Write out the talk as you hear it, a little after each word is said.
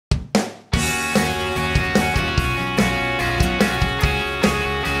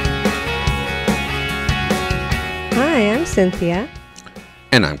Hi, I'm Cynthia.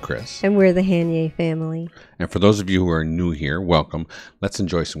 And I'm Chris. And we're the Hanye family. And for those of you who are new here, welcome. Let's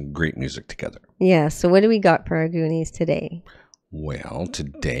enjoy some great music together. Yeah, so what do we got for our Goonies today? Well,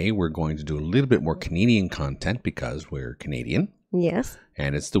 today we're going to do a little bit more Canadian content because we're Canadian. Yes.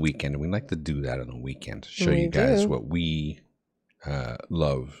 And it's the weekend, and we like to do that on the weekend to show you guys what we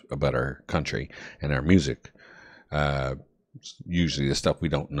love about our country and our music. Usually the stuff we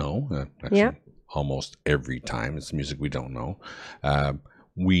don't know. Almost every time it's music we don't know.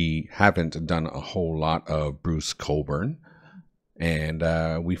 We haven't done a whole lot of Bruce Cockburn, and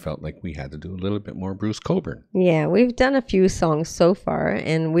we felt like we had to do a little bit more Bruce Cockburn. Yeah, we've done a few songs so far,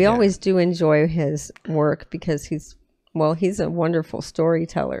 and we always do enjoy his work because he's a wonderful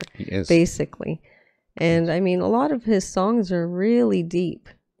storyteller. He is. Basically. And I mean, a lot of his songs are really deep.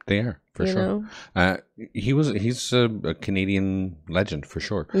 They are, for sure. He's a Canadian legend, for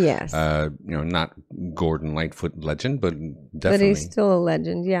sure. Yes. Not Gordon Lightfoot legend, but definitely. But he's still a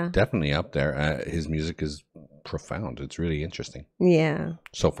legend, yeah. Definitely up there. His music is profound. It's really interesting. Yeah.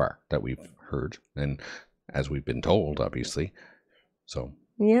 So far that we've heard, and as we've been told, obviously. So.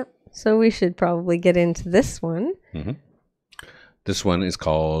 Yep. So we should probably get into this one. Mm-hmm. This one is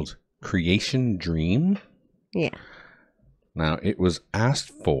called Creation Dream. Yeah. Now, it was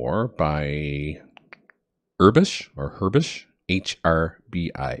asked for by Herbish,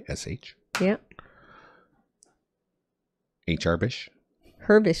 H-R-B-I-S-H. Yeah. H-R-bish?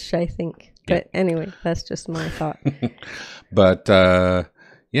 Herbish, I think. But anyway, that's just my thought. But,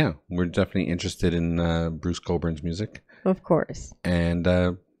 we're definitely interested in Bruce Cockburn's music. Of course. And,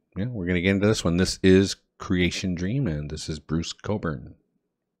 we're going to get into this one. This is Creation Dream, and this is Bruce Cockburn.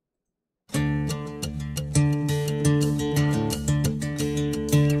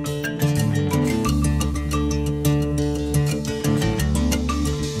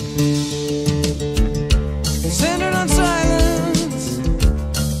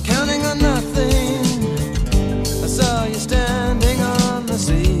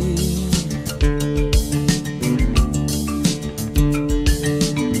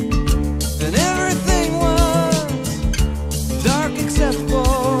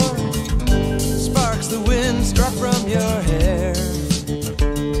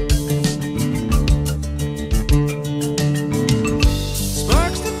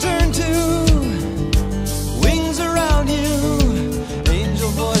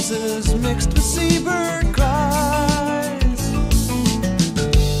 Mixed with seabird cries,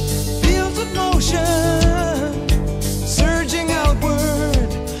 fields of motion surging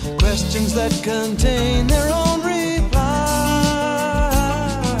outward, questions that contain their own replies.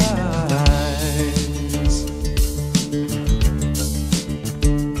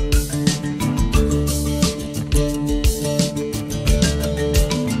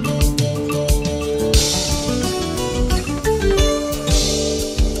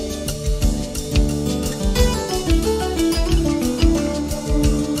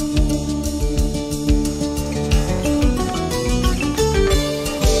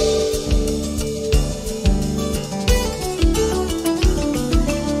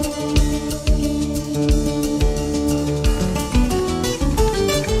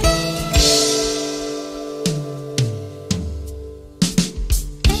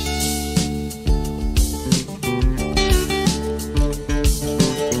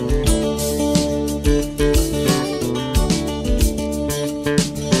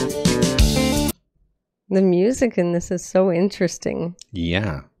 The music in this is so interesting.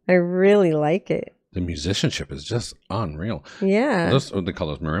 Yeah. I really like it. The musicianship is just unreal. Yeah. They call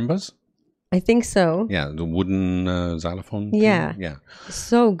those marimbas? I think so. Yeah, the wooden xylophone. Yeah. Thing? Yeah.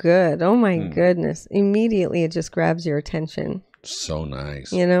 So good. Oh my goodness. Immediately it just grabs your attention. So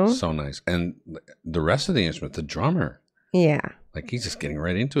nice. You know? So nice. And the rest of the instrument, the drummer. Yeah. Like he's just getting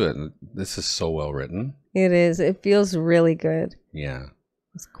right into it. And this is so well written. It is. It feels really good. Yeah.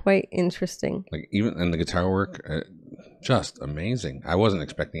 It's quite interesting. Like even and the guitar work, just amazing. I wasn't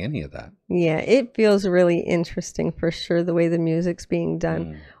expecting any of that. Yeah, it feels really interesting for sure. The way the music's being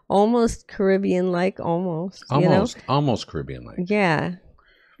done, almost Caribbean-like, almost Caribbean-like. Yeah,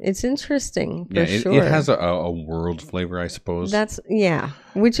 it's interesting for sure. It has a world flavor, I suppose.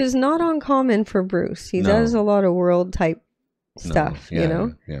 Which is not uncommon for Bruce. He does a lot of world type stuff.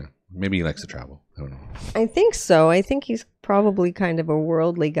 Yeah. Maybe he likes to travel. I don't know. I think so. I think he's probably kind of a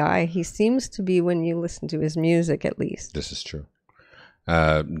worldly guy. He seems to be when you listen to his music, at least. This is true.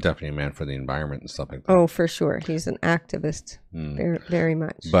 Definitely a man for the environment and stuff like that. Oh, for sure. He's an activist. Very, very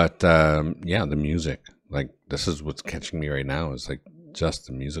much. But the music, like this is what's catching me right now is like just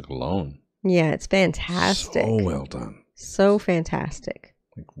the music alone. Yeah, it's fantastic. So well done. So fantastic.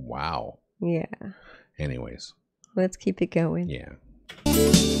 Like, wow. Yeah. Anyways, Let's keep it going. Yeah.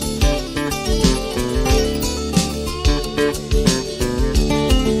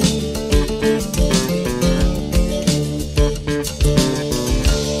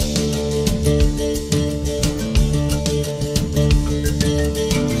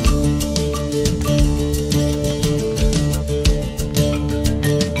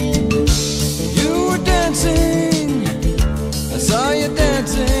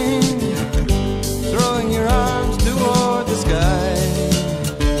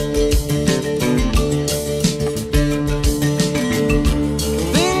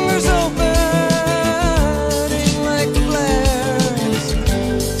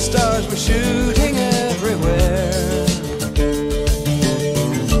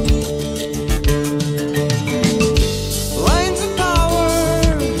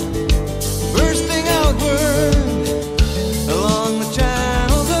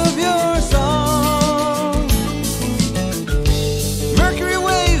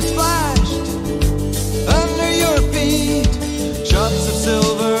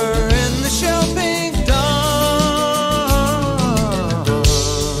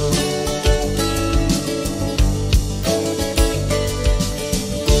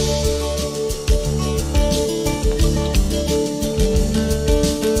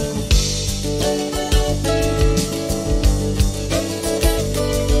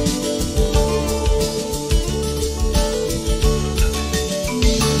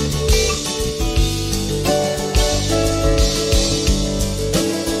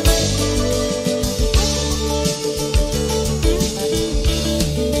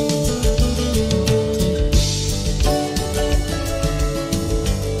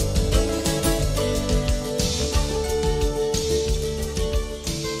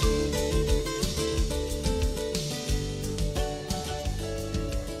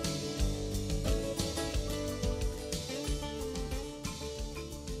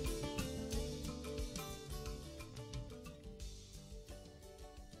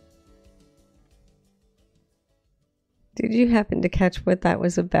 Did you happen to catch what that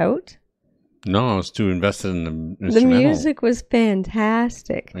was about? No, I was too invested in the The instrumental. music was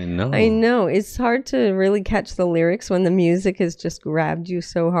fantastic. I know. I know. It's hard to really catch the lyrics when the music has just grabbed you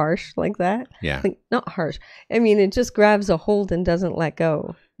so harsh like that. Yeah. Like, not harsh. I mean, it just grabs a hold and doesn't let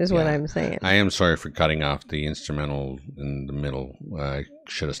go, is what Yeah. I'm saying. I am sorry for cutting off the instrumental in the middle. I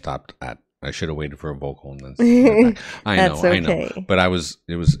should have stopped at. I should have waited for a vocal and then. I know, That's I know. okay. But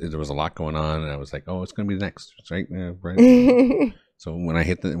there was a lot going on, and I was like, oh, it's going to be next, right? Right. So when I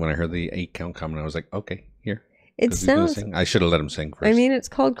heard the 8 count coming, I was like, okay, here. It 'Cause he's gonna sounds. sing. I should have let him sing first. I mean, it's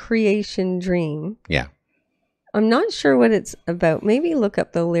called Creation Dream. yeah. I'm not sure what it's about. Maybe look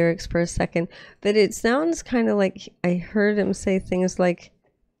up the lyrics for a second. But it sounds kind of like I heard him say things like,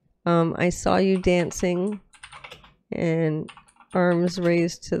 I saw you dancing and arms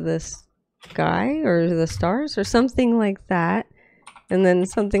raised to the sky or the stars or something like that. And then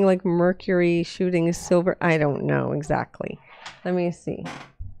something like Mercury shooting silver. I don't know exactly. Let me see.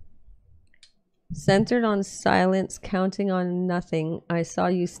 Centered on silence, counting on nothing, I saw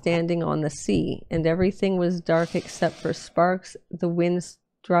you standing on the sea, and everything was dark except for sparks the wind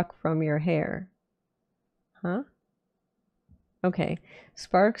struck from your hair. Huh? Okay.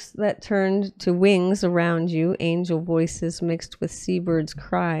 Sparks that turned to wings around you, angel voices mixed with seabirds'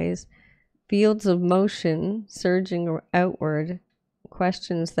 cries, fields of motion surging outward,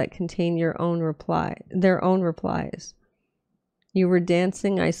 questions that contain their own replies. You were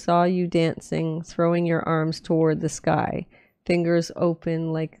dancing, I saw you dancing, throwing your arms toward the sky, fingers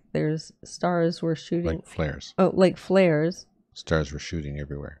open like there's stars were shooting. Like flares. Oh, like flares. Stars were shooting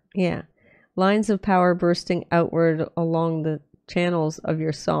everywhere. Yeah. Lines of power bursting outward along the channels of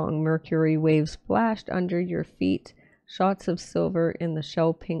your song. Mercury waves splashed under your feet, shots of silver in the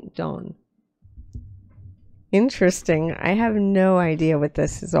shell pink dawn. Interesting. I have no idea what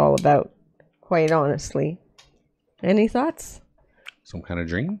this is all about, quite honestly. Any thoughts? Some kind of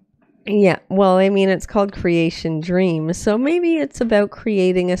dream? Yeah, well, I mean, it's called Creation Dream, so maybe it's about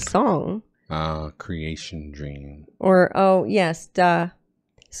creating a song. Creation dream. Or, oh, yes, duh.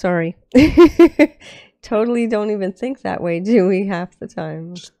 Sorry. Totally don't even think that way, do we, half the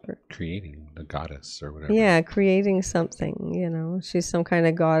time? Just creating the goddess or whatever. Yeah, creating something, you know. She's some kind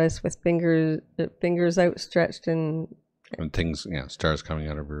of goddess with fingers outstretched and things, stars coming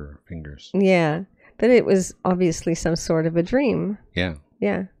out of her fingers. yeah. But it was obviously some sort of a dream. Yeah.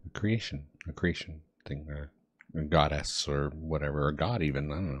 Yeah. A creation thing, a goddess or whatever, or god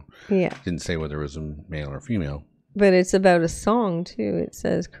even, I don't know. Yeah. Didn't say whether it was a male or female. But it's about a song, too. It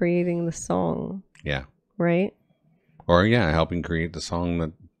says creating the song. Yeah. Right? Or, helping create the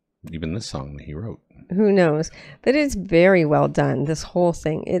song even this song that he wrote. Who knows? But it's very well done, this whole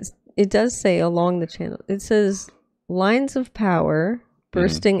thing. It does say along the channel. It says lines of power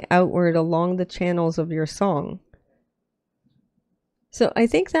bursting outward along the channels of your song. So I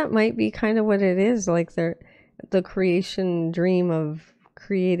think that might be kind of what it is, like the creation dream of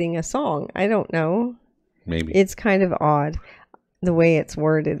creating a song. I don't know. Maybe. It's kind of odd the way it's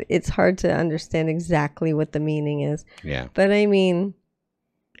worded. It's hard to understand exactly what the meaning is. Yeah. But I mean...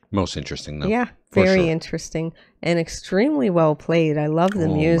 Most interesting, though. Yeah, very interesting. And extremely well played. I love the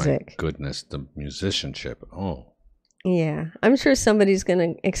music. My goodness, the musicianship. Oh. Yeah, I'm sure somebody's going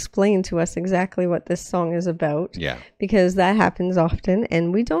to explain to us exactly what this song is about. Yeah. Because that happens often,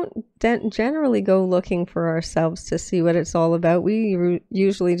 and we don't generally go looking for ourselves to see what it's all about. We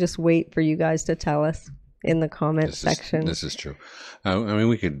usually just wait for you guys to tell us in the comment section. This is true. I mean,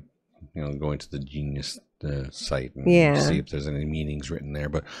 we could, go into the Genius site and see if there's any meanings written there.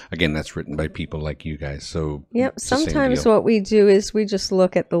 But again, that's written by people like you guys. So yep. Sometimes what we do is we just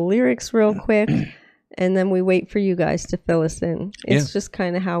look at the lyrics real quick. And then we wait for you guys to fill us in. It's just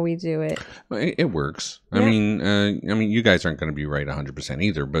kind of how we do it. It works. I mean, you guys aren't going to be right 100%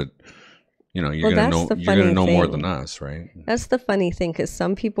 either, but you're going to know more than us, right? That's the funny thing, because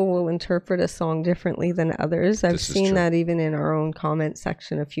some people will interpret a song differently than others. I've seen that even in our own comment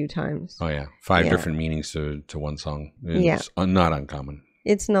section a few times. Oh yeah, 5 different meanings to one song. It's not uncommon.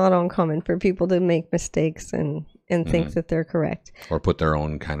 It's not uncommon for people to make mistakes and think that they're correct. Or put their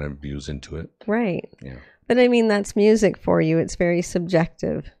own kind of views into it. Right. Yeah. But I mean, that's music for you. It's very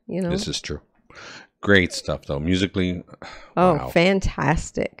subjective, This is true. Great stuff, though. Musically, wow.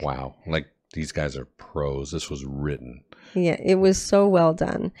 Fantastic. Wow. Like, these guys are pros. This was written. Yeah, it was so well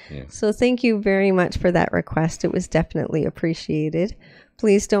done. Yeah. So thank you very much for that request. It was definitely appreciated.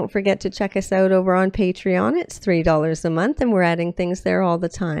 Please don't forget to check us out over on Patreon. It's $3 a month, and we're adding things there all the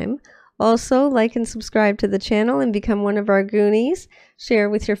time. Also, like and subscribe to the channel and become one of our Goonies. Share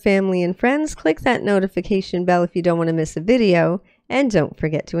with your family and friends. Click that notification bell if you don't want to miss a video. And don't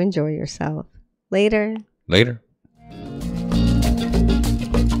forget to enjoy yourself. Later. Later.